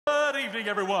evening,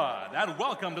 everyone, and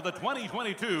welcome to the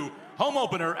 2022 home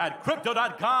opener at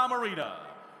Crypto.com Arena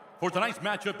for tonight's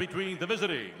matchup between the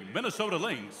visiting Minnesota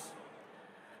Lynx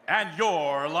and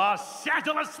your Los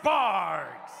Angeles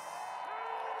Sparks.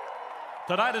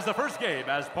 Tonight is the first game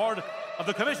as part of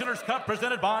the Commissioner's Cup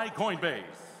presented by Coinbase.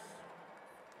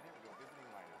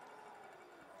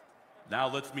 Now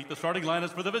let's meet the starting lineups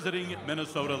for the visiting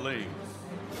Minnesota Lynx.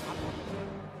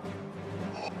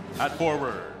 At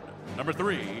forward, number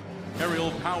 3,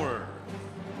 Aerial Power.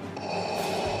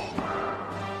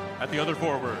 At the other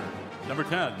forward, number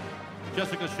 10,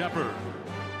 Jessica Shepard.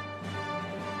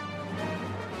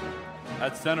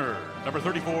 At center, number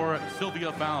 34,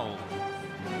 Sylvia Fowles.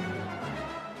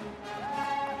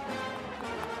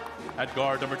 At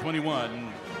guard, number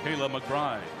 21, Kayla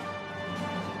McBride.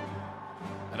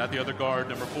 And at the other guard,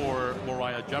 number 4,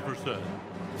 Moriah Jefferson.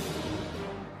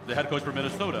 The head coach for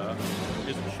Minnesota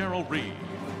is Cheryl Reed.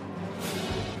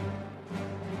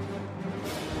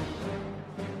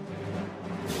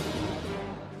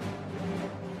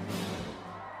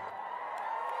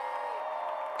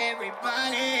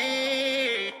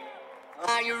 Everybody,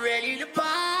 are you ready to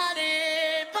party?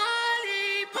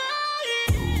 Party,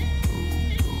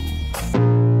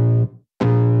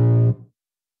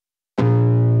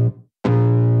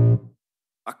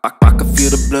 I can feel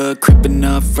the blood creeping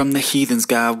up from the heathens.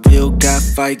 Got will, got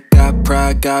fight, got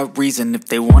pride, got reason. If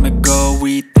they wanna go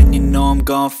eat, then you know I'm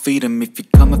gon' feed them. If you're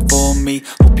coming for me,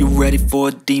 hope you're ready for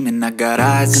a demon. I got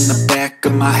eyes in the back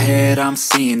of my head, I'm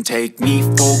seeing. Take me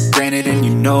for granted and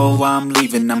you know I'm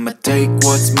leaving. I'ma take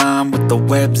what's mine with the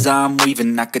webs I'm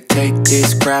weaving. I could take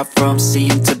this crowd from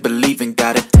seeing to believing.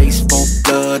 Got a taste for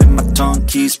blood and my tongue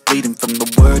keeps bleeding. From the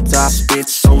words I spit,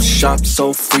 so sharp,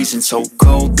 so freezing. So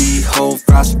cold, behold,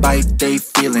 frostbite they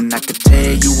feeling. I could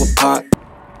tear you apart.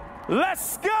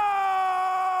 Let's go!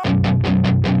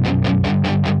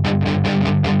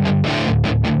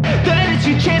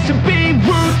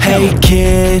 Hey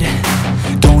kid,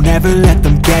 don't ever let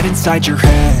them get inside your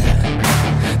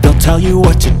head. They'll tell you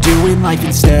what to do in life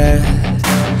instead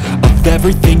of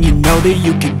everything you know that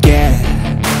you could get.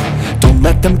 Don't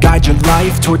let them guide your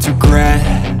life towards regret.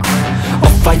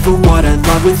 I'll fight for what I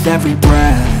love with every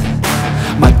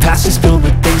breath. My past is filled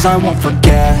with things I won't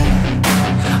forget.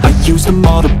 I use them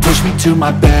all to push me to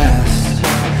my best.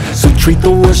 So treat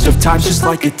the worst of times just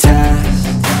like a test.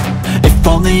 If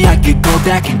only I could go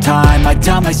back in time, I'd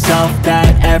tell myself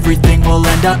that everything will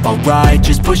end up alright.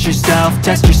 Just push yourself,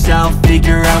 test yourself,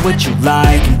 figure out what you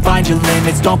like, and find your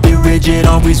limits, don't be rigid,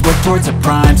 always work towards a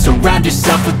prime. Surround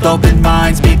yourself with open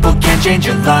minds, people can change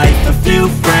your life. A few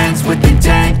friends with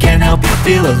intent can help you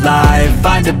feel alive.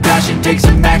 Find a passion, take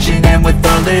some action, and with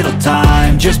a little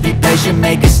time, just be patient,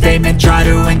 make a statement, try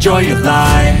to enjoy your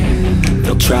life.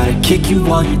 They'll try to kick you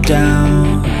while you're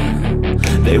down.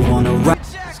 They wanna ride.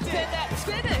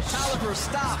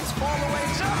 stops, ball away,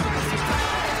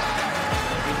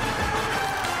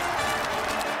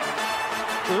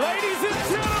 Ladies and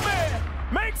gentlemen,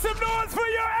 make some noise for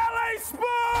your LA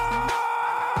Sparks!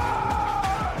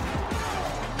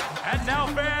 And now,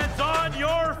 fans, on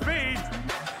your feet,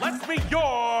 let's meet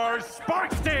your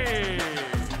Sparks team.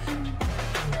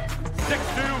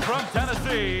 6'2" from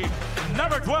Tennessee,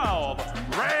 number 12,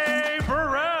 Ray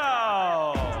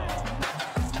Burrell.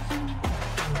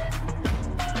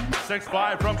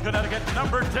 6'5" from Connecticut,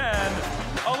 number 10,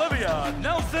 Olivia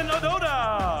Nelson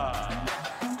Ododa.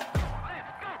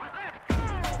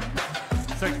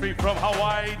 6 feet from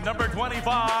Hawaii, number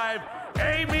 25,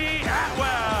 Amy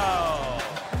Atwell.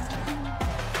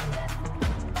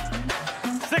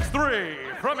 6'3"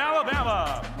 from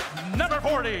Alabama, number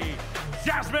 40,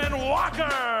 Jasmine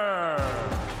Walker.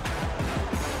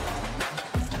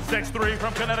 6'3"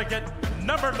 from Connecticut,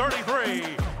 number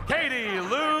 33, Katie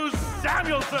Lou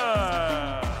Samuelson.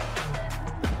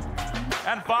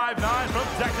 And 5'9" from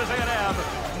Texas A&M,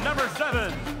 number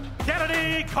 7,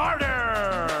 Kennedy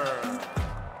Carter.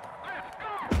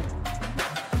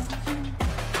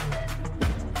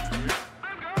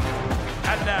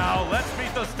 And now, let's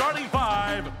meet the starting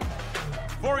 5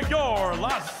 for your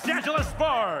Los Angeles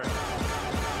Sparks.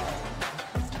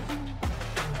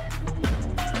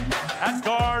 At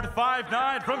guard,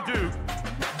 5'9" from Duke,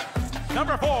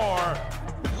 number 4,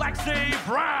 Lexi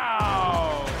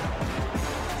Brown.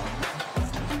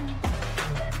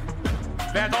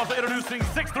 And also introducing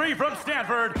 6'3" from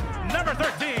Stanford, number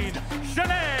 13,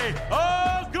 Shanae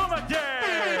Ogumake.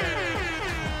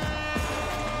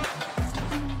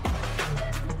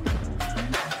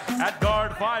 At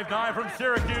guard, 5'9" from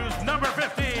Syracuse, number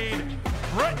 15,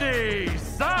 Brittany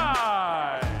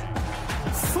Sy.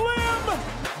 Slim.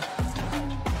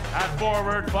 At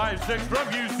forward, 5'6" from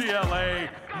UCLA,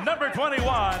 number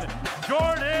 21,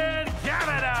 Jordan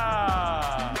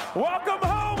Canada. Welcome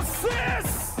home,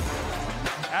 sis!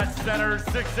 At center,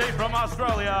 6'8" from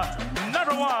Australia,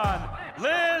 number 1,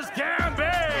 Liz Gambit.